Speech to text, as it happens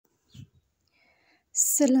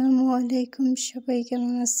আসসালামু আলাইকুম, সবাই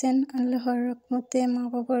কেমন আছেন? আল্লাহর রহমতে মা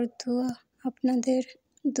বাবার দোয়া, আপনাদের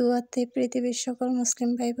দোয়াতে, পৃথিবীর সকল মুসলিম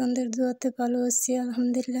ভাই বোনদের দোয়াতে ভালো আছি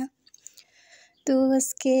আলহামদুলিল্লাহ। তো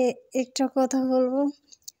আজকে একটা কথা বলবো,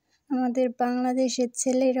 আমাদের বাংলাদেশের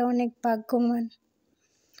ছেলেরা অনেক ভাগ্যবান।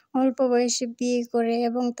 অল্প বয়সে বিয়ে করে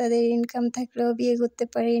এবং তাদের ইনকাম থাকলেও বিয়ে করতে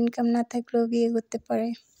পারে, ইনকাম না থাকলেও বিয়ে করতে পারে।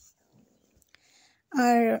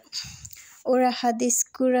 আর ওরা হাদিস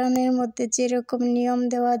কুরআনের মধ্যে যেরকম নিয়ম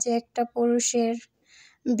দেওয়া যে একটা পুরুষের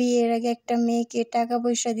বিয়ের আগে একটা মেয়েকে টাকা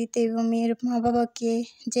পয়সা দিতে এবং মেয়ের মা বাবাকে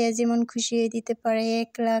যে যেমন খুশি দিতে পারে,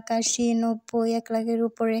 1,80,000, 90, 1 লাখের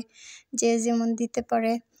উপরে যে যেমন দিতে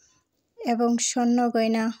পারে, এবং স্বর্ণ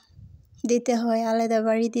গয়না দিতে হয়, আলাদা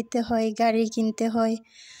বাড়ি দিতে হয়, গাড়ি কিনতে হয়।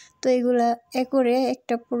 তো এগুলা করে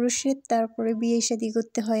একটা পুরুষের তারপরে বিয়ে শাদী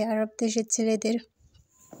করতে হয় আরব দেশের ছেলেদের।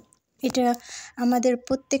 এটা আমাদের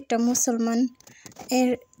প্রত্যেকটা মুসলমান এর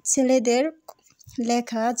ছেলেদের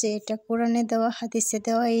লেখা, যে এটা কোরআনে দেওয়া, হাদিসে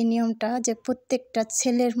দেওয়া এই নিয়মটা, যে প্রত্যেকটা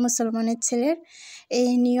ছেলের, মুসলমানের ছেলের এই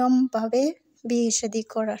নিয়মভাবে বিয়ে শাদী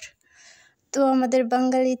করার। তো আমাদের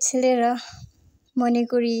বাঙালি ছেলেরা মনে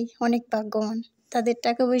করি অনেক ভাগ্যবান। তাদের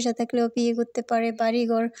টাকা পয়সা থাকলেও বিয়ে করতে পারে,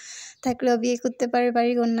 বাড়িঘর থাকলেও বিয়ে করতে পারে,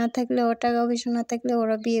 বাড়িঘর না থাকলেও, টাকা পয়সা না থাকলেও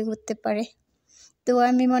ওরা বিয়ে করতে পারে। তো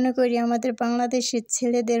আমি মনে করি আমাদের বাংলাদেশের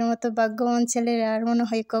ছেলেদের মতো ভাগ্যবান ছেলেরা আর মনে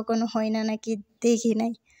হয় কখনো হয় না, নাকি দেখি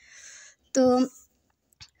নাই। তো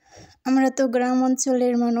আমরা তো গ্রাম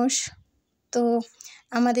অঞ্চলের মানুষ, তো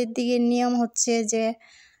আমাদের দিকে নিয়ম হচ্ছে যে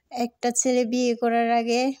একটা ছেলে বিয়ে করার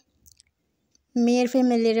আগে মেয়ের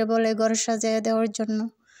ফ্যামিলিরে বলে ঘর সাজায় দেওয়ার জন্য,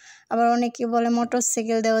 আবার অনেকে বলে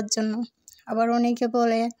মোটরসাইকেল দেওয়ার জন্য, আবার অনেকে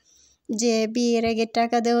বলে যে বিয়ের আগে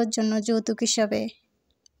টাকা দেওয়ার জন্য যৌতুক হিসাবে,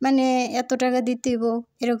 মানে এত টাকা দিতেইব,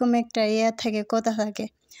 এরকম একটা থাকে, কথা থাকে।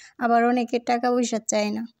 আবার অনেকে টাকা পয়সা চায়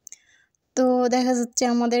না। তো দেখা যাচ্ছে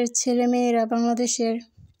আমাদের ছেলে মেয়েরা, বাংলাদেশের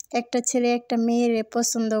একটা ছেলে একটা মেয়েরে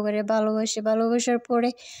পছন্দ করে, ভালোবাসার পরে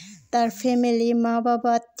তার ফ্যামিলি, মা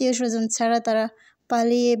বাবা, আত্মীয় স্বজন ছাড়া তারা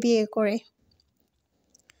পালিয়ে বিয়ে করে।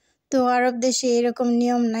 তো আরব দেশে এরকম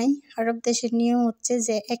নিয়ম নাই। আরব দেশের নিয়ম হচ্ছে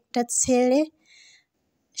যে একটা ছেলে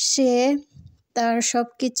সে তার সব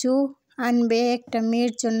কিছু আনবে একটা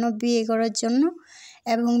মেয়ের জন্য, বিয়ে করার জন্য,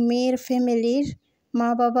 এবং মেয়ের ফ্যামিলির মা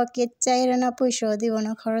বাবাকে 4 আনা পয়সাও দিব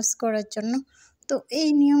না খরচ করার জন্য। তো এই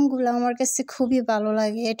নিয়মগুলো আমার কাছে খুবই ভালো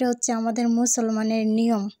লাগে। এটা হচ্ছে আমাদের মুসলমানের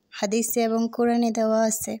নিয়ম, হাদিসে এবং কোরআনে দেওয়া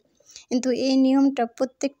আছে। কিন্তু এই নিয়মটা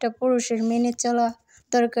প্রত্যেকটা পুরুষের মেনে চলা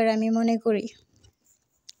দরকার আমি মনে করি।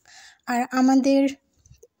 আর আমাদের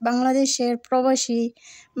বাংলাদেশের প্রবাসী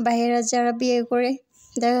ভাইয়েরা যারা বিয়ে করে,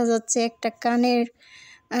 দেখা যাচ্ছে একটা কানের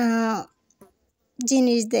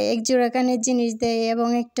জিনিস দেয়, 1 জোড়া কানের জিনিস দেয় এবং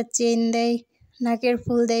একটা চেন দেয়, নাকের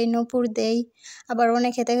ফুল দেয়, নূপুর দেয়, আবার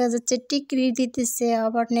অনেকে দেখা যাচ্ছে টিকলি দিতেছে,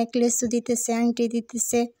 আবার নেকলেসও দিতেছে, আংটি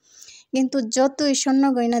দিতেছে। কিন্তু যতই স্বর্ণ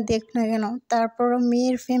গয়না দেখ না কেন, তারপরও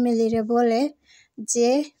মেয়ের ফ্যামিলিরে বলে যে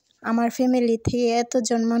আমার ফ্যামিলি থেকে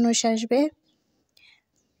এতজন মানুষ আসবে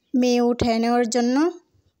মেয়ে উঠায় নেওয়ার জন্য,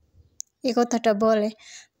 এ কথাটা বলে।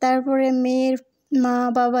 তারপরে মেয়ের মা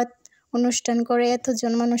বাবা অনুষ্ঠান করে,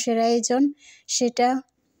 এতজন মানুষের আয়োজন, সেটা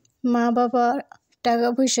মা বাবা টাকা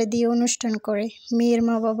পয়সা দিয়ে অনুষ্ঠান করে মেয়ের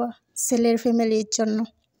মা বাবা ছেলের ফ্যামিলির জন্য।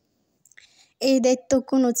 এই দায়িত্ব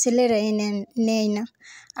কোনো ছেলেরাই নেয় না।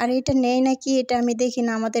 আর এটা নেয় না কি, এটা আমি দেখি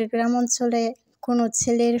না আমাদের গ্রাম অঞ্চলে কোনো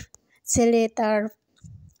ছেলে তার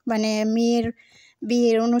মানে মেয়ের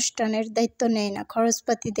বিয়ের অনুষ্ঠানের দায়িত্ব নেয় না,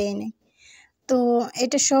 খরচপাতি দেয় না। তো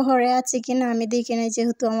এটা শহরে আছে কিনা আমি দেখি না,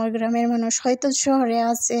 যেহেতু আমার গ্রামের মানুষ। হয়তো শহরে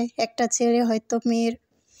আছে, একটা ছেলে হয়তো মেয়ের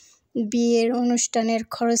বিয়ের অনুষ্ঠানের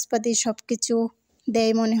খরচপাতি সব কিছু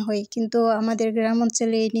দেয় মনে হয়, কিন্তু আমাদের গ্রাম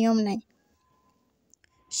অঞ্চলে এই নিয়ম নাই।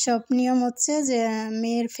 সব নিয়ম হচ্ছে যে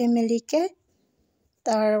মেয়ের ফ্যামিলিকে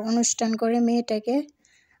তার অনুষ্ঠান করে মেয়েটাকে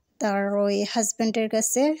তার ওই হাজব্যান্ডের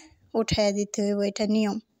কাছে উঠাইয়া দিতে হইব, এটা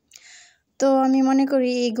নিয়ম। তো আমি মনে করি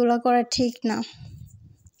এইগুলো করা ঠিক না।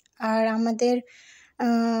 আর আমাদের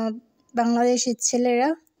বাংলাদেশের ছেলেরা,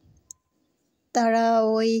 তারা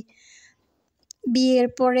ওই বিয়ের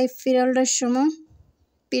পরে ফিরোলটার সময়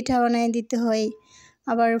পিঠা বানায় দিতে হয়,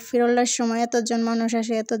 আবার ফিরোলটার সময় এতজন মানুষ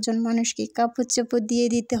আসে, এতজন মানুষকে কাপড় চোপড় দিয়ে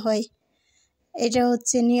দিতে হয়, এটা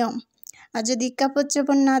হচ্ছে নিয়ম। আর যদি কাপড়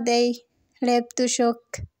চোপড় না দেয়, লেপ তোশক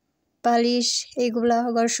বালিশ এগুলা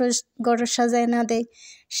ঘর সাজায় না দেয়,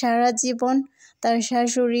 সারা জীবন তার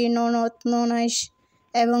শাশুড়ি, ননদ, ননাইশ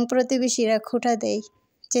এবং প্রতিবেশীরা খোঁটা দেয়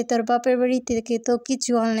যে তোর বাপের বাড়ি থেকে তো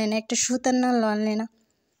কিছু আনলে না, একটা সুতার নাড়ু আনলে না।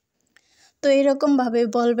 তো এরকমভাবে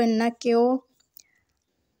বলবেন না কেউ।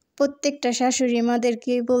 প্রত্যেকটা শাশুড়ি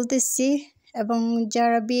মাদেরকে বলতেছি, এবং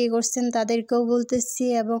যারা বিয়ে করছেন তাদেরকেও বলতেছি,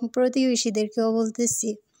 এবং প্রতিবেশীদেরকেও বলতেছি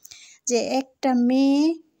যে একটা মেয়ে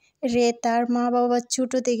রে তার মা বাবা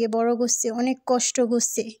ছোট থেকে বড় করছে, অনেক কষ্ট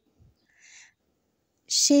করছে,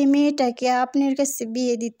 সেই মেয়েটাকে আপনার কাছে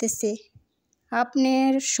বিয়ে দিতেছে,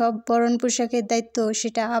 আপনার সব ভরণ পোশাকের দায়িত্ব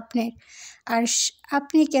সেটা আপনার। আর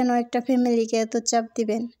আপনি কেন একটা ফ্যামিলিকে এত চাপ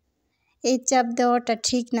দিবেন? এই চাপ দেওয়াটা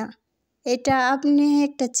ঠিক না। এটা আপনি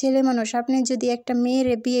একটা ছেলে মানুষ, আপনি যদি একটা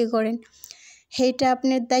মেয়েরে বিয়ে করেন, সেইটা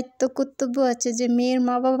আপনার দায়িত্ব কর্তব্য আছে যে মেয়ের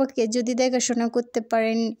মা বাবাকে যদি দেখাশোনা করতে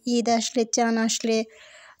পারেন, ঈদ আসলে চান আসলে,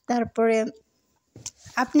 তারপরে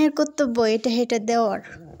আপনার কর্তব্য এটা দেওয়ার।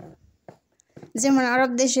 যেমন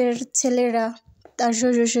আরব দেশের ছেলেরা তার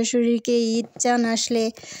শ্বশুর শাশুড়িকে ঈদ চান আসলে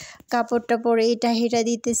কাপড় টাপড় এটা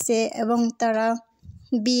দিতেছে, এবং তারা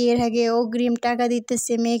বিয়ের আগে অগ্রিম টাকা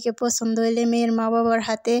দিতেছে মেয়েকে পছন্দ হইলে মেয়ের মা বাবার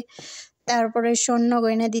হাতে, তারপরে স্বর্ণ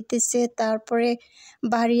গয়না দিতেছে, তারপরে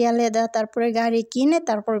বাড়ি আলাদা, তারপরে গাড়ি কিনে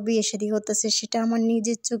তারপর বিয়ে শাদী করতেছে। সেটা আমার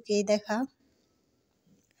নিজের চোখেই দেখা।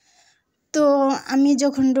 তো আমি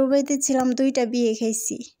যখন দুবাইতে ছিলাম 2টা বিয়ে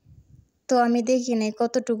খাইছি, তো আমি দেখি নাই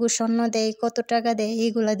কতটুকু স্বর্ণ দেয়, কত টাকা দেয়,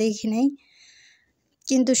 এইগুলা দেখি নাই।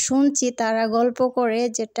 কিন্তু শুনছি তারা গল্প করে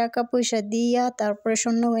যে টাকা পয়সা দিয়া, তারপরে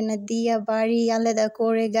স্বর্ণ গয়না দিয়া, বাড়ি আলাদা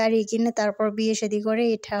করে, গাড়ি কিনে তারপর বিয়ে শাদী করে।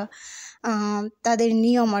 এটা তাদের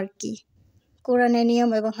নিয়ম আর কি, কোরআনের নিয়ম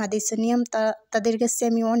এবং হাদিসের নিয়ম। তাদের কাছে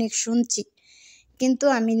আমি অনেক শুনছি, কিন্তু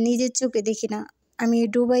আমি নিজের চোখে দেখি না। আমি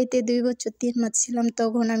দুবাইতে 2 বছর 3 মাস ছিলাম,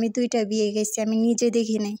 তখন আমি 2টা বিয়ে গেছি, আমি নিজে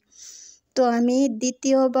দেখি নাই। তো আমি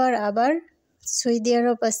দ্বিতীয়বার আবার সৌদি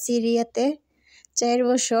আরব আর সিরিয়াতে 4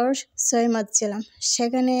 বছর 6 মাস ছিলাম।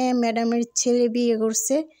 সেখানে ম্যাডামের ছেলে বিয়ে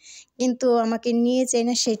করছে, কিন্তু আমাকে নিয়ে যায়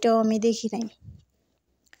না, সেটাও আমি দেখি নাই।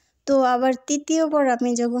 তো আবার তৃতীয়বার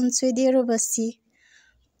আমি যখন সৌদি আরব আসছি,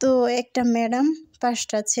 তো একটা ম্যাডাম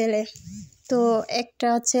 5টা ছেলে, তো একটা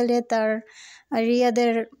ছেলে তার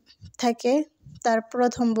রিয়াদের থাকে, তার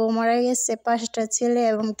প্রথম বউ মারা গেছে, 5টা ছেলে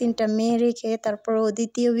এবং 3টা মেয়ে রেখে তারপর ও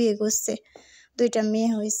দ্বিতীয় বিয়ে করছে, 2টা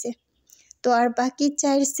মেয়ে হয়েছে। তো আর বাকি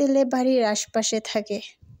 4 ছেলে বাড়ির আশপাশে থাকে,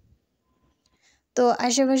 তো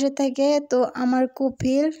আশেপাশে থাকে। তো আমার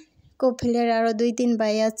কপিলের আরও 2-3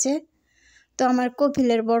 ভাই আছে। তো আমার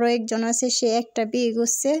কপিলের বড় একজন আছে, সে একটা বিয়ে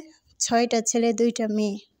করছে, 6টা ছেলে 2টা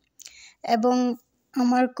মেয়ে। এবং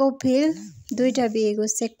আমার কপিল 2টা বিয়ে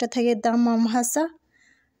করছে, একটা থাকে দাম্মাম হাসা,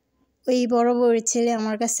 ওই বড় বউয়ের ছেলে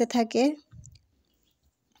আমার কাছে থাকে।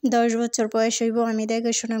 10 বছর বয়স হইব, আমি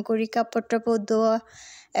দেখাশোনা করি, কাপড় টাপড় ধোয়া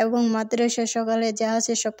এবং মাদ্রাসা সকালে যা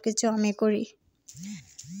আছে সব কিছু আমি করি।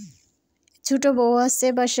 ছোট বউ আছে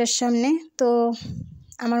বাসার সামনে, তো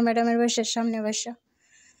আমার ম্যাডামের বাসার সামনে বাসা।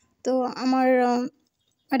 তো আমার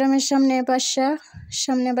ম্যাডামের সামনে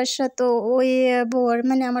বাসা। তো ওই বউর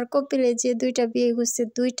মানে আমার কপিলে যে 2টা বিয়ে করছে,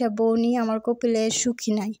 2টা বউ নিয়ে আমার কপিলে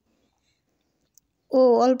সুখী নাই। ও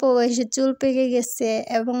অল্প বয়সে চুল পেকে গেছে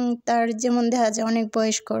এবং তার যেমন দেখা যায় অনেক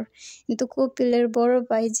বয়স্কর, কিন্তু কপিলের বড়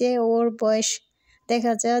ভাই যে ওর বয়স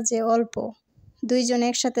দেখা যায় যে অল্প। 2জন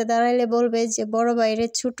একসাথে দাঁড়াইলে বলবে যে বড় ভাইরে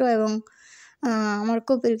ছোট, এবং আমার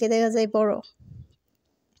কপিলকে দেখা যায় বড়,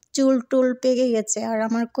 চুল টুল পেকে গেছে। আর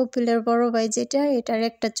আমার কপিলের বড় ভাই যেটা, এটার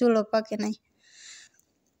একটা চুলও পাকে নাই।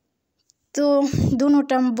 তো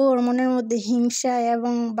দুটা বউর মনের মধ্যে হিংসা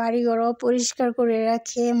এবং বাড়িঘর অপরিষ্কার করে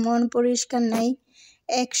রাখে, মন পরিষ্কার নাই।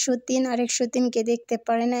 103 আর 103কে দেখতে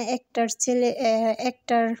পারে না, একটার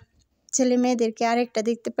ছেলে মেয়েদেরকে আরেকটা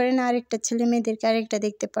দেখতে পারে না, আরেকটা ছেলে মেয়েদেরকে আরেকটা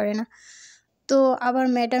দেখতে পারে না। তো আবার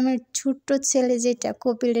ম্যাডামের ছোট্ট ছেলে যেটা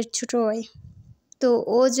কপিলের ছোট ভাই, তো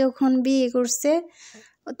ও যখন বিয়ে করছে,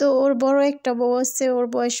 তো ওর বড় একটা বউ আছে, ওর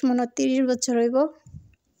বয়স মনে হয় 30 বছর হইব।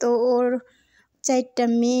 তো ওর 4টা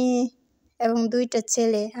মেয়ে এবং 2টা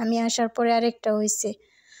ছেলে, আমি আসার পরে আরেকটা হয়েছে।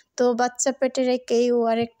 তো বাচ্চা পেটে রেখেই ও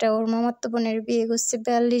আরেকটা ওর মামাতো বোনের বিয়ে করছে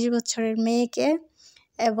 42 বছরের মেয়েকে,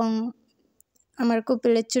 এবং আমার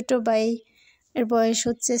কপিলের ছোট ভাই এর বয়স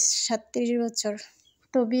হচ্ছে 37 বছর,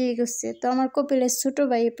 তো বিয়ে করছে। তো আমার কপিলের ছোট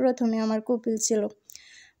ভাই প্রথমে আমার কপিল ছিল,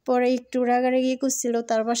 পরে একটু রাগারাগি করছিল,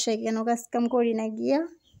 তার বাসায় কেন কাজকাম করি না গিয়া,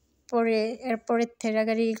 পরে এরপরের থেকে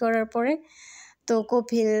রাগারাগি করার পরে তো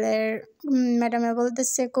কপিলের ম্যাডামে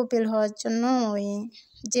বলতেছে কপিল হওয়ার জন্য, ওই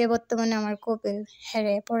যে বর্তমানে আমার কপিল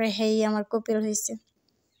হেরে পরে হেই আমার কপিল হয়েছে।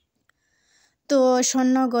 তো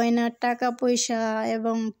স্বর্ণ গয়না, টাকা পয়সা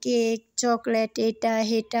এবং কেক, চকলেট, এটা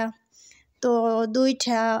হেটা, তো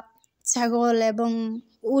 2টা ছাগল এবং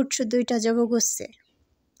উট 2টা জব করছে।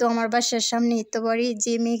 তো আমার বাসার সামনে তো বাড়ি,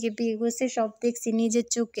 যে মেয়েকে বিয়ে করছে সব দেখছি নিজের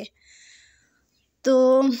চোখে। তো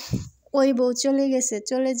ওই বউ চলে গেছে,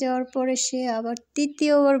 চলে যাওয়ার পরে সে আবার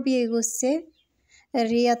তৃতীয়বার বিয়ে করছে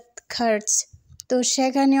রিয়াদ খার্জ। তো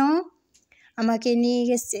সেখানেও আমাকে নিয়ে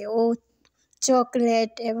গেছে, ও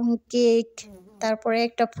চকলেট এবং কেক, তারপরে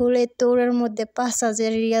একটা ফুলের তোড়ের মধ্যে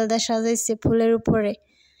 5,000 রিয়াল দা সাজাইছে ফুলের উপরে,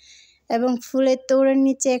 এবং ফুলের তোড়ের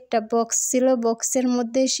নিচে একটা বক্স ছিল, বক্সের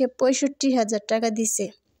মধ্যে সে 65,000 টাকা দিছে।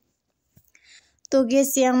 তো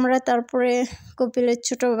গেছি আমরা, তারপরে কপিলের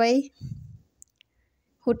ছোট ভাই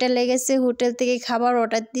হোটেলে গেছে, হোটেল থেকে খাবার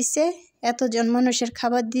অর্ডার দিছে, এতজন মানুষের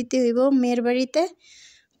খাবার দিতে হইব মেয়ের বাড়িতে।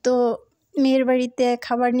 তো মেয়ের বাড়িতে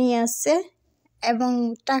খাবার নিয়ে আসছে এবং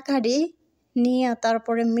টাকাটি নিয়ে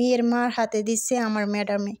তারপরে মেয়ের মার হাতে দিচ্ছে আমার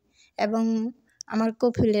ম্যাডামে এবং আমার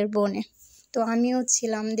কপিলের বোনে। তো আমিও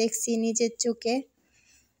ছিলাম, দেখছি নিজের চোখে।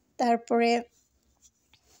 তারপরে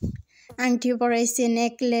আংটি পরাইছে,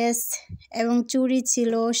 নেকলেস এবং চুড়ি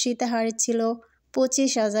ছিল, সীতাহার ছিল,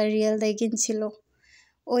 25,000 রিয়াল দিয়ে কিনছিল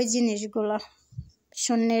ওই জিনিসগুলো,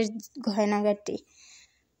 স্বর্ণের গয়নাগাটি।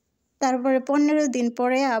 তারপরে 15 দিন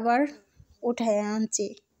পরে আবার উঠায় আনছি।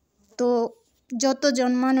 তো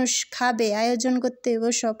যতজন মানুষ খাবে আয়োজন করতে হইব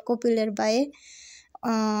সব কপিলের বায়ে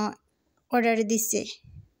অর্ডার দিচ্ছে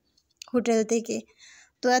হোটেল থেকে।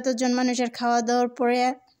 তো এতজন মানুষের খাওয়া দাওয়ার পরে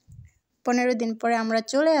 15 দিন পরে আমরা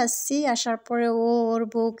চলে আসছি। আসার পরে ও ওর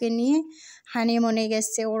বউকে নিয়ে হানিমুনে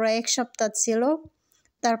গেছে, ওরা 1 সপ্তাহ ছিল,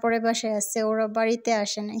 তারপরে বাসায় আসছে, ওরা বাড়িতে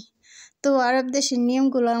আসে নাই। তো আরব দেশের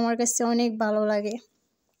নিয়মগুলো আমার কাছে অনেক ভালো লাগে।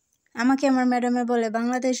 আমাকে আমার ম্যাডামে বলে,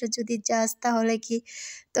 বাংলাদেশে যদি যাস তাহলে কি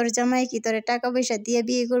তোর জামাই কি তোর টাকা পয়সা দিয়ে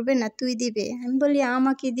বিয়ে করবে না তুই দিবে? আমি বলি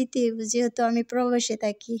আমাকে দিতে হবে, যেহেতু আমি প্রবাসে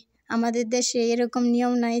থাকি। আমাদের দেশে এরকম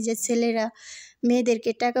নিয়ম নাই যে ছেলেরা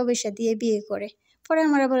মেয়েদেরকে টাকা পয়সা দিয়ে বিয়ে করে। পরে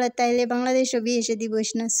আমরা বলে তাইলে বাংলাদেশও বিয়ে শাদী বস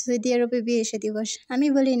না, সৌদি আরবে বিয়ে শাদী বস। আমি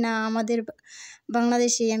বলি না, আমাদের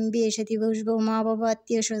বাংলাদেশেই আমি বিয়ে শাদী বসবো, মা বাবা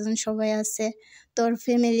আত্মীয় স্বজন সবাই আছে, তোর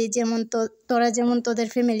ফ্যামিলি যেমন তোরা যেমন তোদের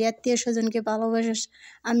ফ্যামিলি আত্মীয় স্বজনকে ভালোবাসিস,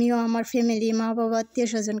 আমিও আমার ফ্যামিলি মা বাবা আত্মীয়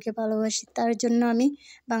স্বজনকে ভালোবাসি, তার জন্য আমি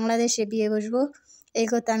বাংলাদেশে বিয়ে বসবো। এই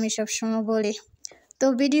কথা আমি সবসময় বলি। তো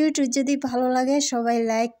ভিডিওটি যদি ভালো লাগে সবাই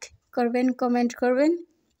লাইক করবেন, কমেন্ট করবেন,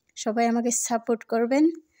 সবাই আমাকে সাপোর্ট করবেন,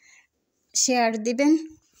 শেয়ার দিবেন।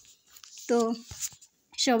 তো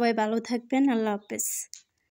সবাই ভালো থাকবেন, আল্লাহ হাফেজ।